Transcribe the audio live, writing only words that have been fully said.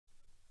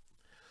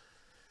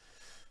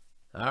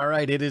All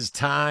right, it is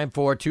time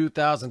for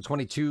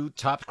 2022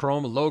 Topps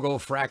Chrome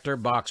LOGOFRACTOR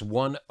Box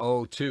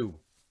 102.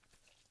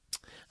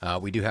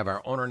 We do have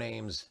our owner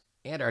names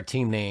and our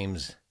team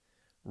names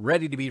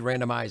ready to be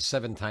randomized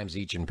 7 times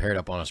each and paired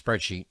up on a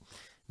spreadsheet.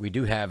 We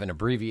do have an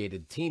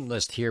abbreviated team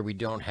list here. We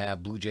don't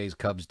have Blue Jays,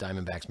 Cubs,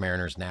 Diamondbacks,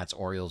 Mariners, Nats,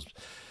 Orioles,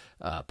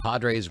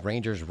 Padres,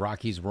 Rangers,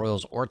 Rockies,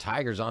 Royals, or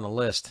Tigers on the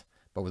list.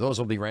 But those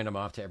will be random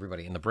off to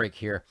everybody in the break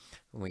here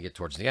when we get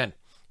towards the end.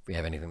 If we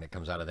have anything that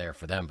comes out of there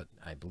for them, but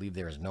I believe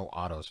there is no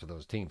autos for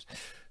those teams.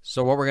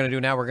 So what we're going to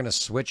do now, we're going to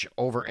switch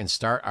over and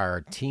start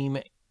our team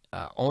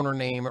owner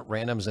name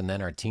randoms and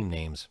then our team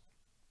names.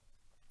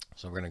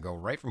 So we're going to go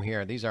right from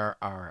here. These are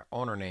our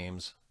owner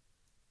names.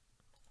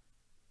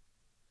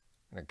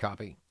 I'm going to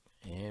copy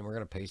and we're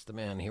going to paste them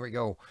in. Here we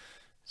go.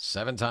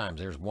 7 times.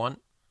 There's 1,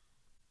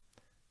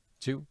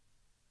 2,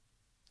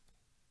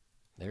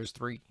 there's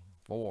 3,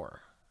 4,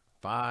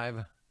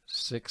 5,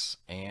 6,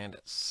 and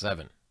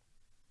 7.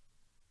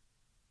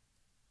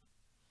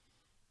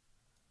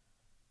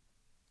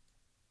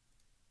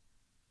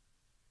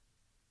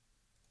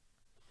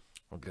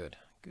 Well, good.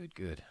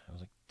 Good. I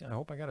was like, I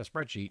hope I got a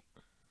spreadsheet.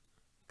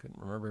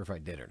 Couldn't remember if I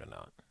did it or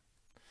not.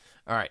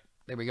 All right,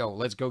 there we go.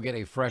 Let's go get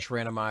a fresh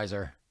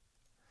randomizer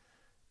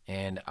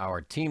and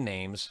our team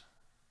names.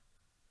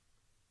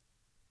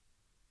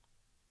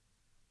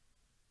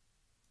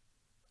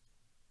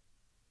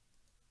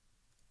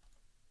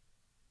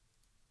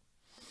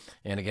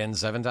 And again,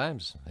 7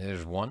 times.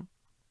 There's 1,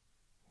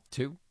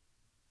 2,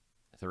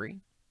 3,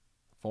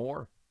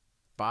 4,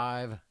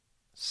 5,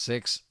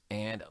 6,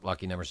 and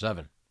lucky number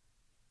 7.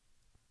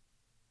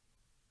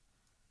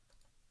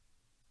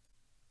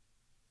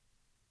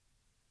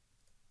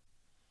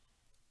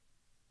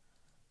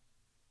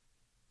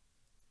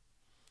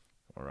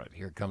 All right,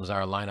 here comes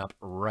our lineup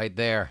right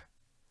there.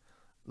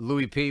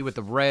 Louis P. with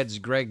the Reds,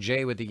 Greg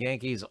J. with the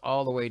Yankees,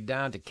 all the way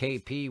down to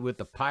KP with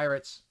the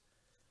Pirates.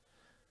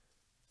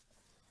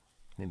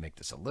 Let me make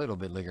this a little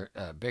bit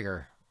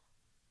bigger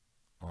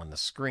on the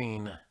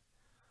screen.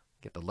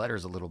 Get the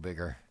letters a little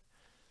bigger.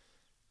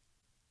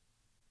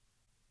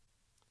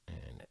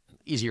 And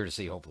easier to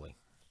see, hopefully.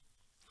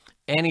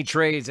 Any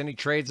trades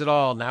at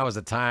all, now is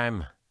the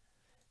time.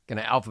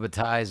 Going to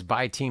alphabetize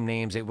by team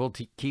names. It will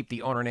keep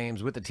the owner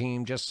names with the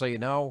team, just so you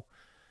know.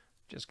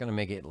 Just going to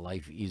make it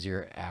life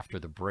easier after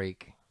the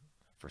break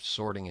for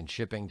sorting and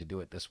shipping to do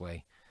it this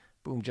way.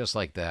 Boom, just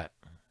like that.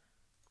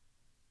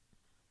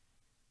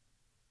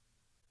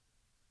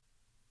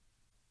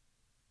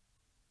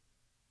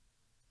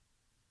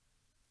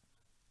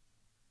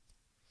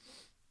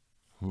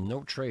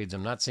 No trades.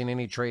 I'm not seeing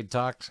any trade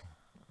talks.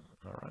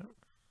 All right.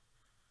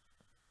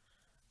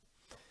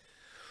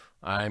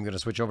 I'm going to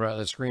switch over to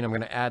the screen. I'm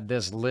going to add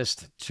this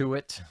list to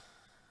it.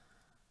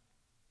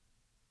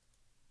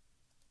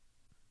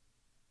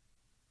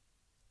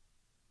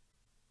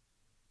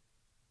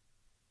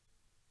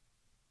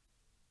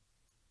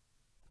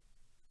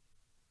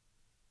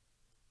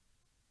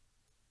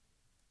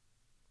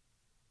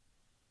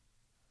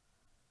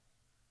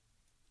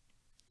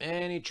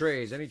 Any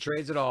trades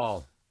at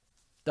all.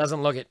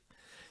 Doesn't look it.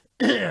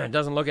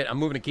 Doesn't look it. I'm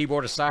moving the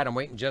keyboard aside. I'm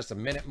waiting just a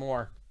minute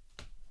more.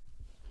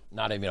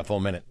 Not even a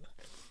full minute.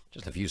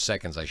 Just a few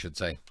seconds, I should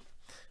say.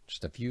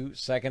 Just a few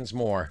seconds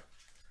more.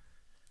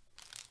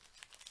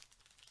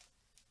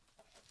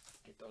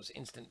 Get those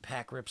instant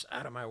pack rips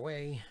out of my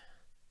way.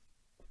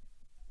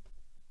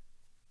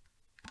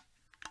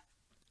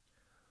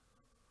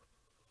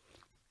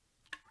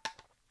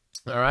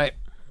 All right.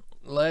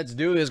 Let's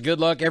do this. Good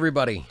luck,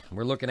 everybody.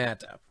 We're looking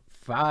at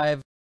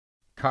 5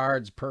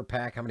 cards per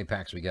pack. How many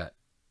packs we got?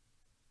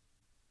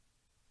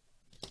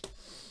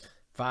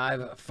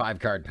 5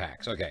 5-card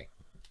packs. Okay.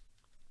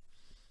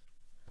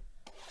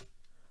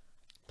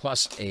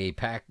 Plus a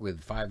pack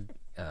with 5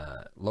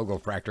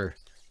 LOGOFRACTOR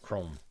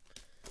Chrome.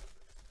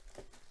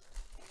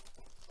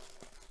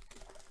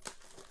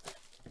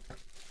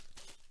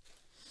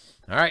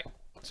 All right.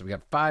 So we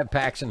got 5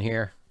 packs in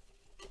here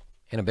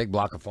and a big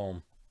block of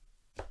foam.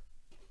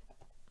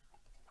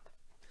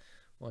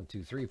 1,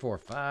 2, 3, 4,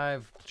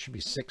 5. Should be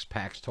 6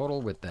 packs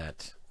total with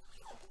that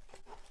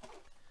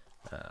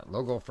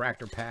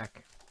LOGOFRACTOR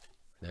pack.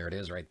 There it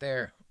is right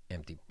there.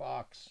 Empty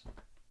box.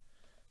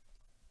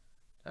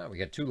 Oh, we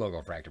got 2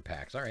 LOGOFRACTOR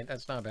packs. All right,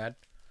 that's not bad.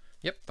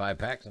 Yep, 5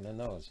 packs and then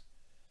those.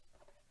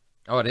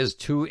 Oh, it is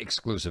 2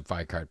 exclusive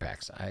 5-card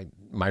packs.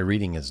 My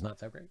reading is not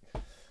that great,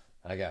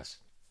 I guess.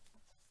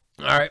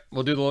 All right,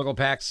 we'll do the logo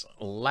packs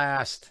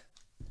last.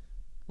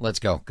 Let's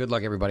go. Good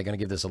luck, everybody. Going to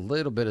give this a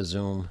little bit of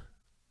zoom.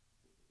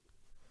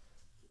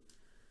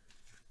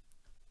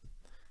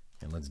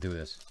 And let's do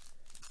this.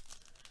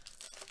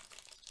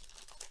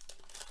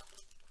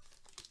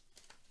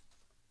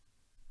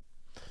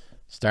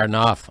 Starting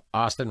off,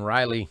 Austin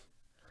Riley,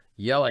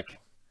 Yelich,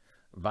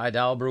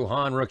 Vidal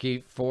Brujan,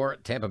 rookie for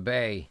Tampa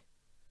Bay.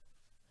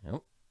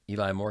 Oh,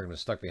 Eli Morgan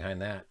was stuck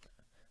behind that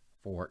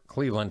for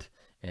Cleveland.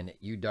 And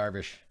Yu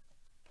Darvish.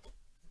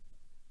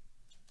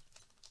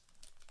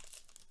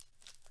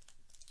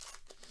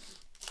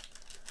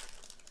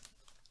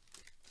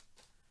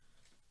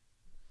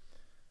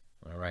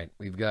 right,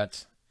 we've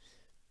got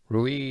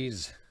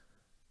Ruiz,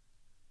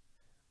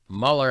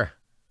 Muller,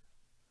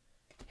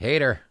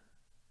 Hader,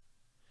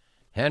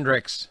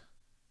 Hendricks,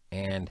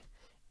 and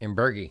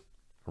Imbergi,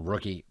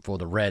 rookie for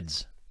the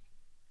Reds.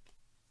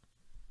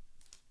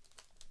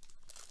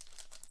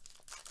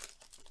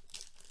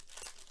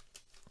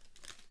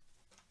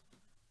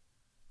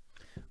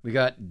 We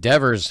got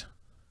Devers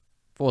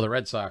for the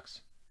Red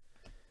Sox.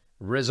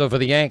 Rizzo for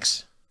the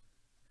Yanks.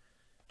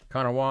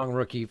 Connor Wong,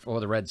 rookie for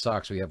the Red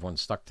Sox. We have one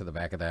stuck to the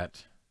back of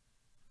that.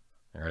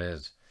 There it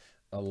is.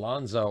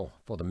 Alonso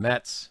for the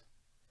Mets.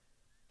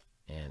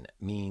 And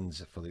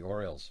Means for the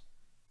Orioles.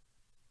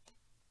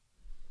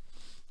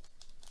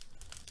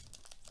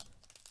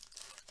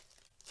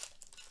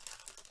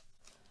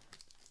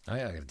 Oh,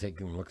 yeah, I got to take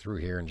a look through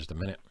here in just a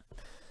minute.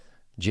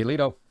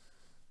 Giolito.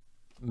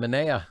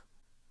 Manea.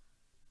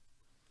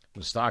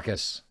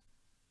 Moustakis.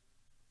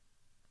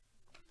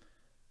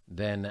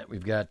 Then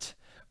we've got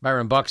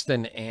Byron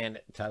Buxton and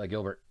Tyler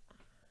Gilbert.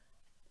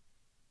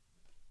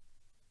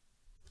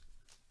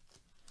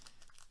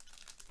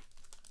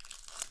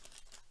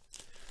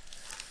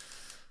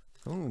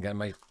 Ooh, got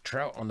my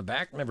Trout on the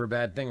back. Never a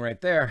bad thing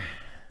right there.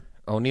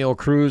 O'Neal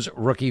Cruz,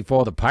 rookie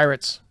for the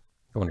Pirates.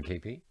 Going to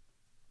KP.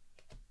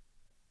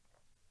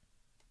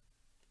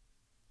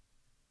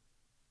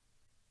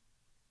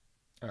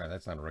 All right,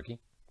 that's not a rookie.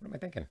 What am I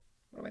thinking?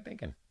 What am I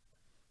thinking?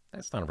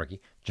 That's not a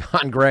rookie.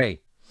 John Gray.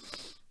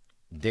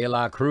 De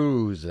La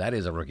Cruz. That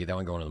is a rookie. That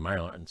one going to the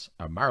Marlins.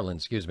 Marlins,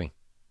 excuse me.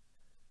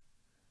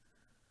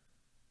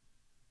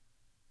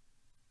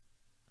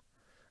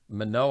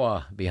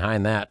 Manoah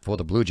behind that for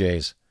the Blue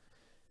Jays.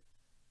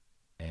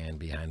 And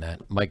behind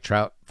that, Mike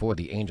Trout for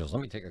the Angels.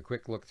 Let me take a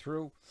quick look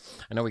through.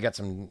 I know we got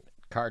some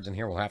cards in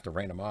here. We'll have to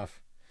random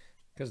off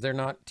because they're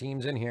not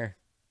teams in here.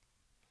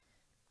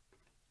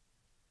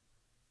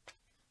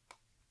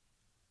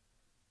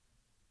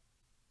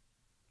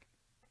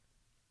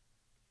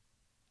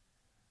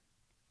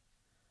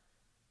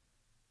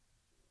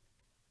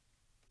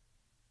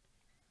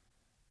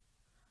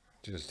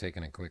 Just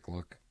taking a quick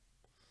look.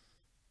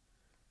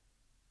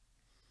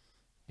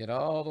 Get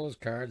all those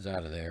cards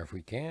out of there if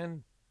we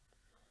can.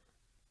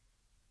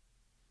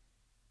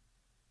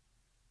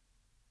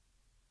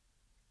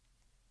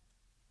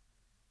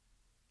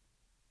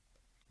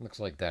 Looks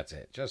like that's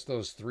it. Just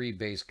those 3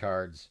 base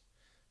cards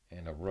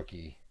and a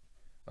rookie.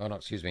 Oh, no,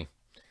 excuse me.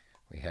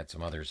 We had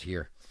some others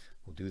here.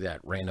 We'll do that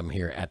random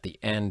here at the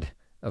end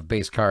of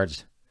base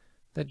cards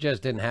that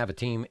just didn't have a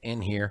team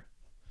in here.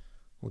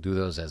 We'll do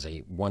those as a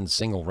one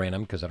single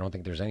random because I don't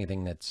think there's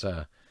anything that's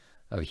a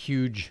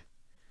huge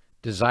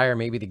desire.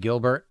 Maybe the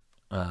Gilbert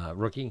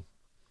rookie.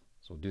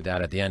 So we'll do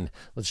that at the end.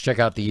 Let's check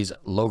out these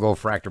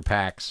LOGOFRACTOR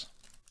packs.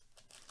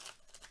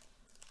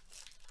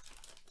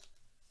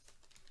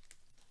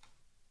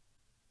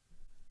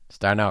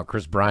 Starting out,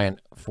 Chris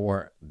Bryant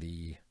for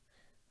the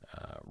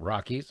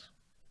Rockies.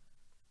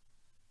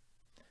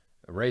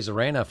 Rays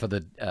Arena for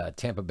the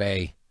Tampa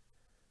Bay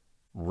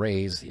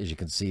Rays, as you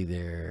can see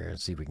there.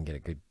 Let's see if we can get a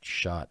good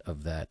shot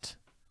of that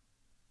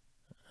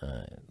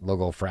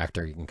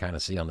LOGOFRACTOR. You can kind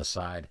of see on the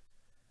side.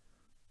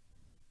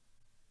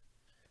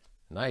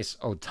 Nice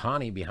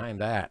Ohtani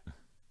behind that.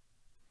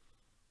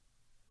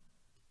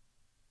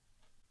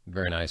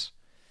 Very nice.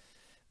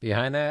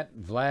 Behind that,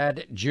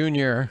 Vlad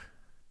Jr.,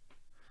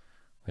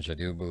 which I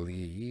do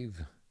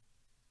believe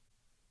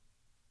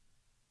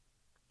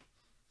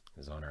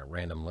is on our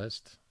random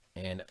list.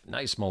 And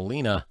nice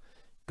Molina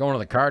going to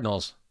the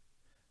Cardinals.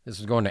 This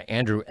is going to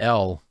Andrew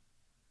L.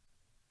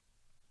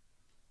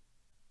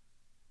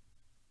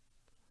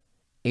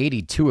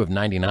 82 of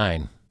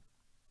 99.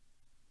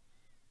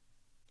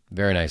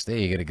 Very nice. There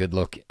you get a good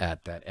look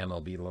at that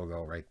MLB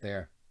logo right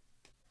there.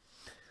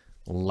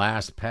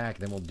 Last pack,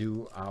 then we'll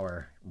do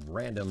our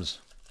randoms.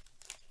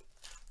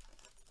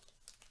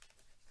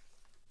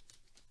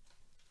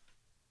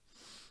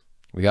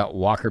 We got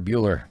Walker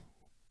Buehler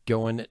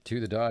going to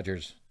the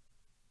Dodgers.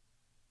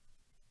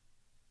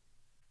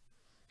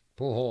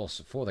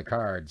 Pujols for the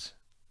Cards.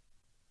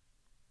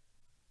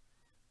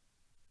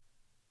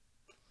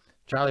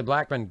 Charlie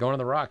Blackmon going to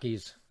the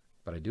Rockies.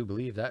 But I do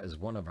believe that is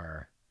one of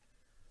our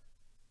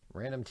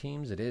random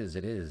teams. It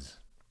is.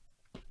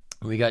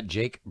 We got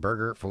Jake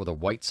Berger for the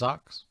White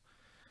Sox.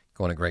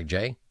 Going to Greg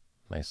J.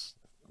 Nice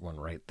one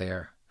right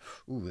there.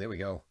 Ooh, there we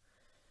go.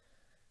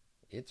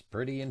 It's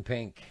pretty in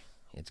pink.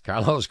 It's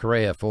Carlos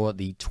Correa for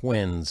the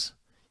Twins.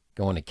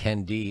 Going to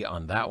Ken D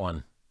on that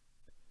one.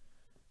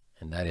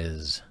 And that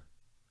is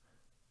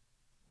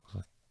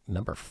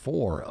number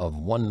 4 of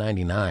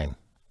 199.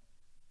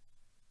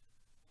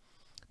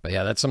 But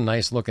yeah, that's some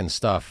nice looking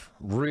stuff.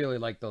 Really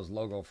like those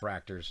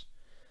LOGOFRACTORs.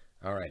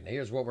 All right,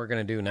 here's what we're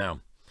going to do now.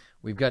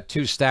 We've got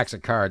 2 stacks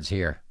of cards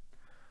here.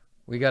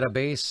 We got a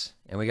base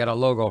and we got a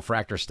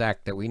LOGOFRACTOR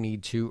stack that we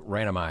need to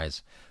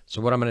randomize.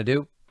 So what I'm going to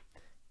do,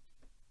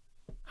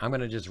 I'm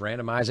going to just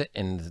randomize it.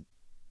 And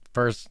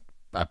first,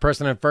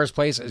 person in first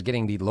place is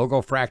getting the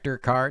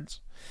LOGOFRACTOR cards.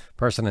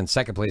 Person in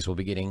second place will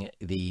be getting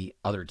the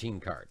other team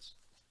cards.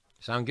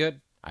 Sound good?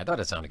 I thought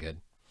it sounded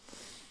good.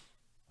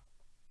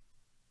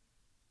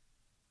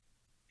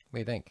 What do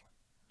you think?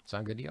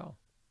 Sound good to y'all?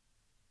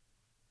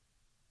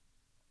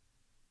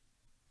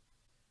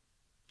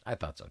 I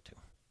thought so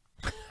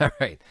too. All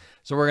right.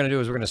 So what we're going to do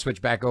is we're going to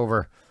switch back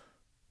over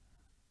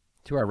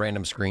to our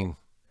random screen.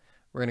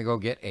 We're going to go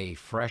get a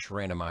fresh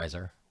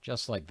randomizer,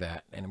 just like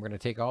that. And we're going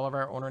to take all of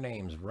our owner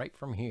names right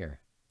from here.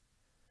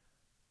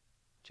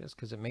 Just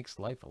because it makes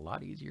life a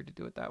lot easier to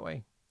do it that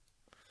way.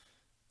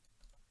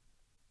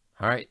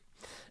 All right.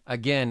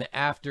 Again,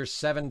 after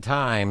 7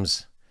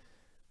 times,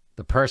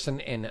 the person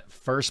in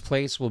first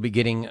place will be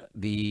getting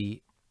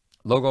the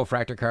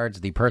LOGOFRACTOR cards.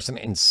 The person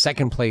in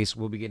second place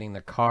will be getting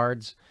the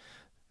cards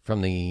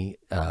from the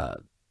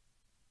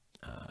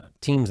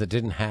teams that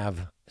didn't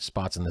have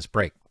spots in this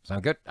break.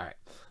 Sound good? All right.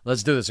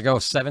 Let's do this. We'll go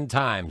 7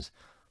 times.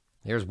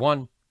 There's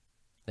 1.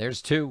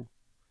 There's 2,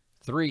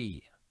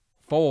 3,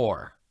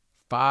 4,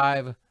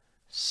 5,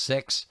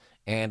 6.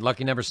 And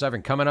lucky number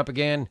 7 coming up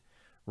again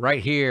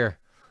right here.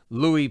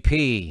 Louis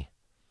P.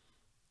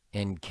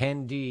 and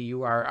Ken D,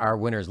 you are our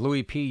winners.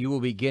 Louis P, you will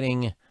be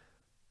getting... Let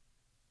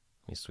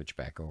me switch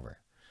back over.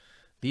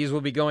 These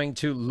will be going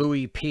to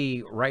Louis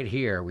P right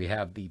here. We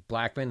have the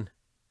Blackman,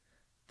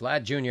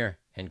 Vlad Jr.,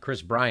 and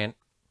Chris Bryant.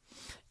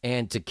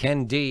 And to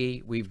Ken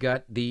D, we've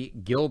got the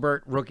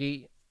Gilbert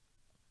rookie,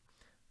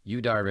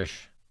 Yu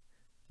Darvish,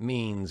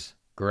 Means,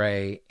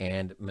 Gray,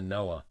 and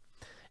Manoah.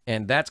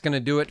 And that's going to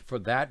do it for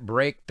that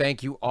break.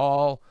 Thank you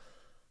all.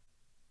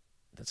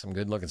 That's some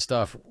good-looking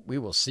stuff. We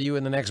will see you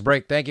in the next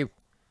break. Thank you.